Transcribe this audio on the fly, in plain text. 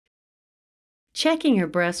Checking your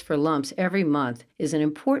breast for lumps every month is an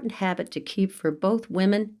important habit to keep for both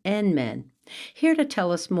women and men. Here to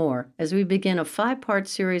tell us more as we begin a 5-part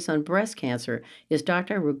series on breast cancer is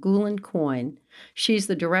Dr. Raghulan Coyne. She's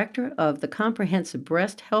the director of the Comprehensive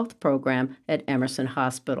Breast Health Program at Emerson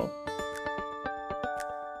Hospital.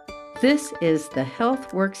 This is the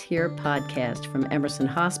Health Works Here podcast from Emerson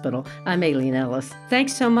Hospital. I'm Aileen Ellis.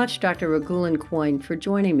 Thanks so much, Dr. Raghulan Coyne, for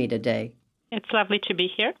joining me today. It's lovely to be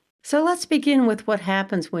here. So let's begin with what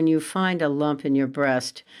happens when you find a lump in your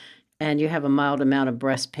breast and you have a mild amount of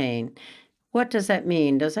breast pain. What does that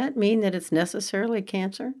mean? Does that mean that it's necessarily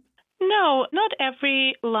cancer? No, not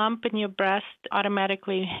every lump in your breast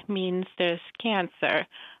automatically means there's cancer,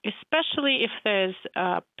 especially if there's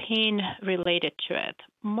pain related to it.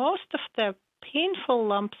 Most of the painful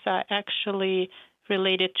lumps are actually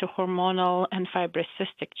related to hormonal and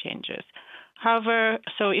fibrocystic changes. However,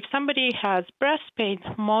 so if somebody has breast pain,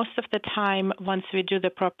 most of the time, once we do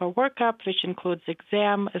the proper workup, which includes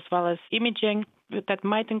exam as well as imaging, that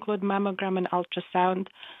might include mammogram and ultrasound,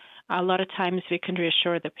 a lot of times we can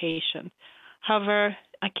reassure the patient. However,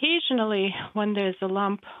 occasionally when there's a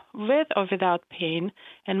lump with or without pain,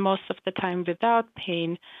 and most of the time without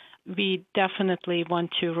pain, we definitely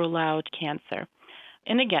want to rule out cancer.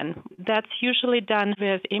 And again, that's usually done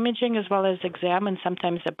with imaging as well as exam, and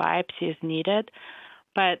sometimes a biopsy is needed.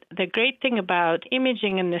 But the great thing about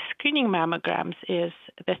imaging and the screening mammograms is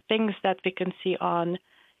the things that we can see on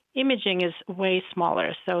imaging is way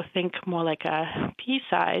smaller. So think more like a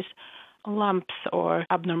pea-size lumps or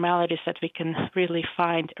abnormalities that we can really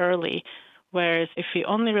find early. Whereas if we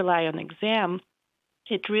only rely on exam,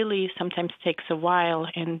 it really sometimes takes a while,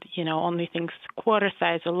 and only things quarter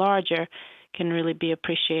size or larger can really be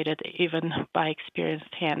appreciated even by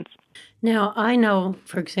experienced hands. Now, I know,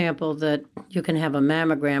 for example, that you can have a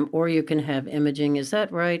mammogram or you can have imaging. Is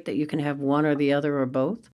that right, that you can have one or the other or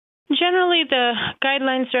both? Generally, the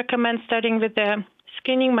guidelines recommend starting with the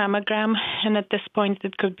screening mammogram, and at this point,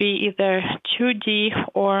 it could be either 2D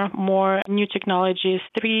or more new technologies,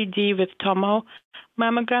 3D with tomo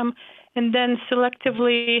mammogram. And then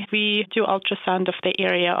selectively, we do ultrasound of the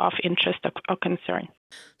area of interest or concern.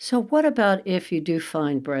 So what about if you do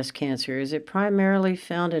find breast cancer? Is it primarily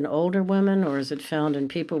found in older women, or is it found in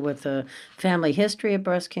people with a family history of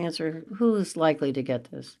breast cancer? Who's likely to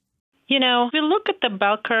get this? We look at the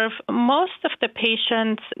bell curve. Most of the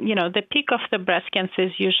patients, the peak of the breast cancer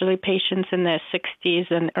is usually patients in their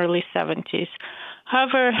 60s and early 70s.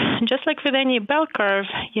 However, just like with any bell curve,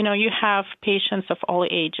 you have patients of all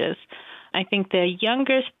ages. I think the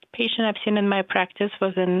youngest patient I've seen in my practice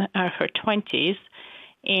was in her 20s,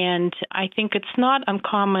 and I think it's not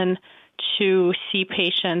uncommon to see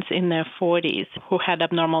patients in their 40s who had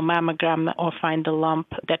abnormal mammogram or find a lump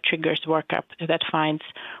that triggers workup that finds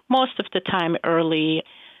most of the time early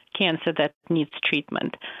cancer that needs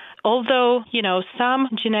treatment. Although, some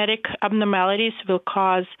genetic abnormalities will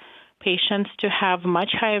cause patients to have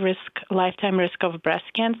much higher risk, lifetime risk of breast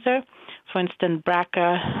cancer. For instance,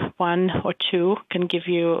 BRCA1 or 2 can give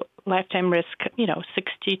you lifetime risk,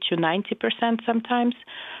 60 to 90% sometimes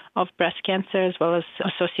of breast cancer, as well as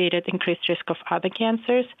associated increased risk of other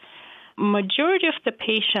cancers. Majority of the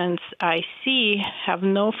patients I see have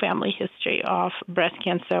no family history of breast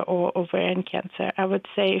cancer or ovarian cancer. I would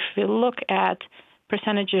say if we look at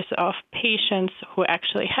percentages of patients who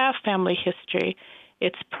actually have family history,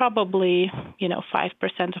 it's probably,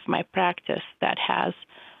 5% of my practice that has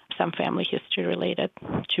some family history related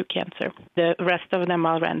to cancer. The rest of them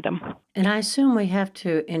are random. And I assume we have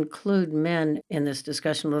to include men in this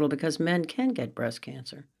discussion a little because men can get breast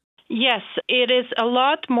cancer. Yes, it is a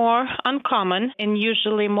lot more uncommon and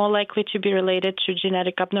usually more likely to be related to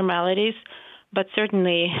genetic abnormalities, but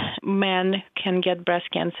certainly men can get breast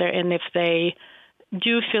cancer, and if they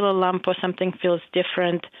do feel a lump or something feels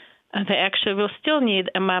different, they actually will still need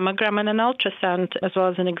a mammogram and an ultrasound, as well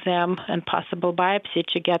as an exam and possible biopsy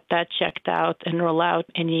to get that checked out and rule out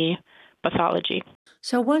any pathology.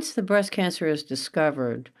 So once the breast cancer is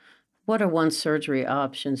discovered, what are one's surgery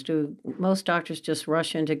options? Do most doctors just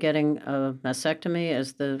rush into getting a mastectomy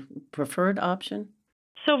as the preferred option?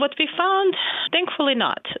 So what we found, thankfully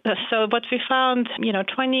not. So what we found,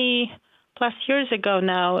 20 plus years ago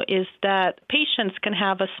now, is that patients can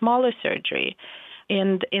have a smaller surgery.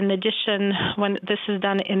 And in addition, when this is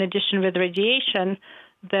done in addition with radiation,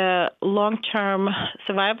 the long-term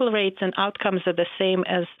survival rates and outcomes are the same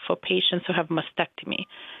as for patients who have mastectomy.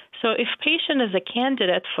 So if patient is a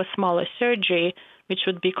candidate for smaller surgery, which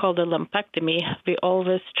would be called a lumpectomy, we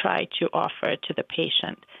always try to offer it to the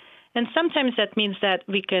patient. And sometimes that means that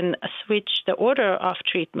we can switch the order of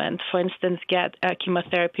treatment. For instance, get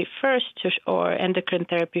chemotherapy first or endocrine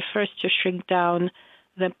therapy first to shrink down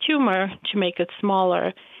the tumor to make it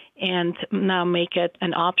smaller and now make it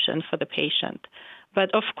an option for the patient.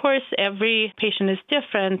 But of course, every patient is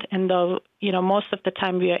different, and though most of the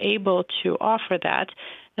time we are able to offer that,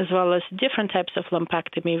 as well as different types of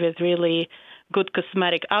lumpectomy with really good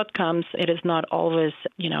cosmetic outcomes, it is not always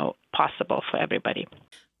possible for everybody.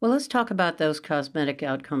 Well, let's talk about those cosmetic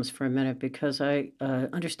outcomes for a minute because I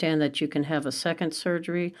understand that you can have a second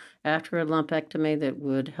surgery after a lumpectomy that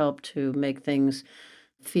would help to make things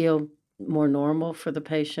feel more normal for the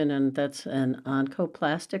patient, and that's an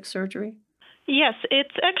oncoplastic surgery? Yes,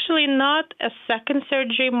 it's actually not a second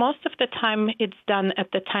surgery. Most of the time, it's done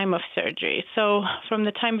at the time of surgery. So from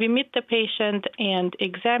the time we meet the patient and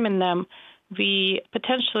examine them, we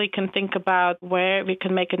potentially can think about where we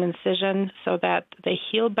can make an incision so that they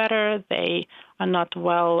heal better, they are not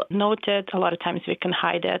well noted. A lot of times we can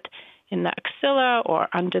hide it in the axilla or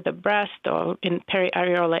under the breast or in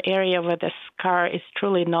periareolar area where the scar is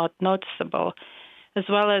truly not noticeable. As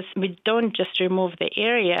well as we don't just remove the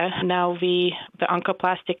area. Now the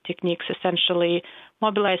oncoplastic techniques essentially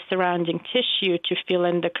mobilize surrounding tissue to fill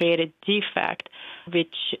in the created defect,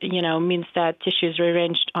 which means that tissue is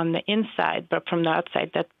rearranged on the inside, but from the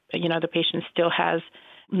outside that the patient still has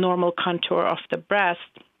normal contour of the breast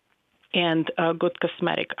and a good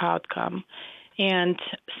cosmetic outcome. And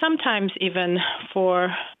sometimes even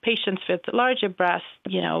for patients with larger breasts,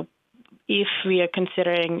 if we are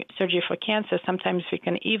considering surgery for cancer, sometimes we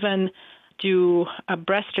can even do a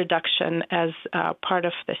breast reduction as part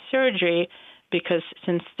of the surgery because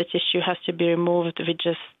since the tissue has to be removed, we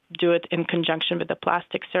just do it in conjunction with the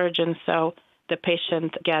plastic surgeon so the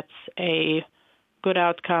patient gets a good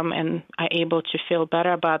outcome and are able to feel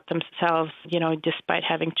better about themselves, despite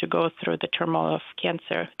having to go through the turmoil of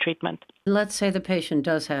cancer treatment. Let's say the patient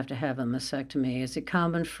does have to have a mastectomy. Is it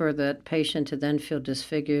common for that patient to then feel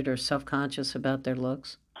disfigured or self-conscious about their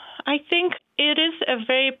looks? I think it is a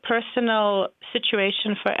very personal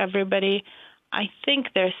situation for everybody. I think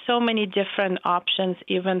there's so many different options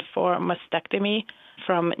even for mastectomy,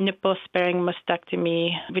 from nipple-sparing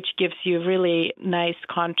mastectomy, which gives you really nice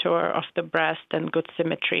contour of the breast and good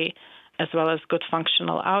symmetry, as well as good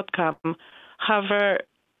functional outcome. However,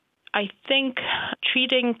 I think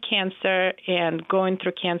treating cancer and going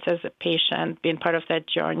through cancer as a patient, being part of that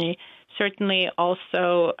journey, certainly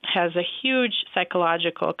also has a huge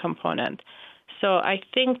psychological component. So I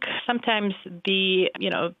think sometimes the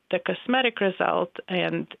cosmetic result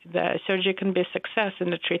and the surgery can be a success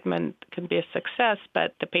and the treatment can be a success,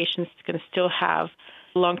 but the patients can still have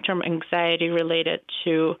long-term anxiety related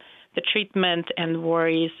to the treatment and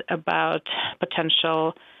worries about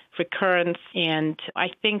potential recurrence. And I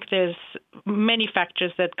think there's many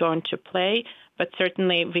factors that go into play, but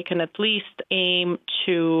certainly we can at least aim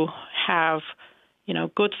to have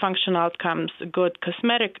good functional outcomes, good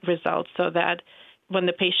cosmetic results, so that when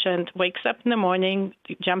the patient wakes up in the morning,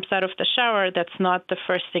 jumps out of the shower, that's not the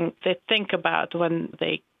first thing they think about when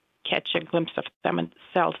they catch a glimpse of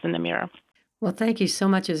themselves in the mirror. Well, thank you so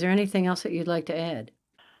much. Is there anything else that you'd like to add?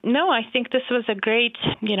 No, I think this was a great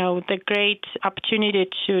opportunity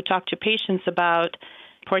to talk to patients about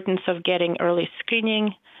importance of getting early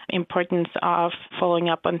screening, importance of following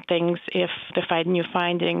up on things if they find new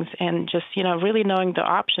findings, and just, really knowing the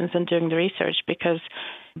options and doing the research, because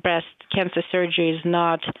breast cancer surgery is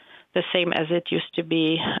not the same as it used to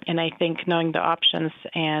be. And I think knowing the options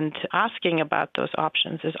and asking about those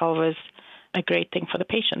options is always a great thing for the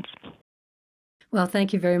patients. Well,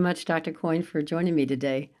 thank you very much, Dr. Coyne, for joining me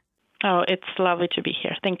today. Oh, it's lovely to be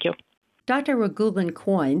here. Thank you. Dr. Raghulan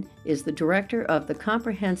Coyne is the director of the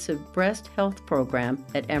Comprehensive Breast Health Program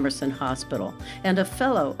at Emerson Hospital and a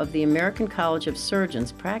fellow of the American College of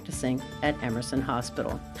Surgeons practicing at Emerson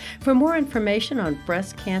Hospital. For more information on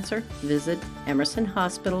breast cancer, visit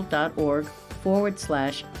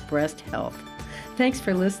emersonhospital.org/breast health. Thanks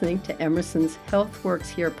for listening to Emerson's Health Works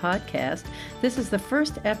Here podcast. This is the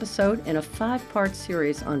first episode in a 5-part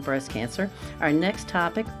series on breast cancer. Our next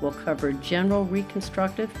topic will cover general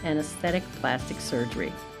reconstructive and aesthetic plastic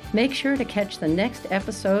surgery. Make sure to catch the next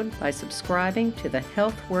episode by subscribing to the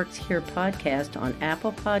Health Works Here podcast on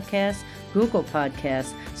Apple Podcasts, Google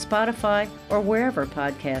Podcasts, Spotify, or wherever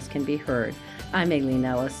podcasts can be heard. I'm Aileen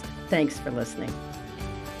Ellis. Thanks for listening.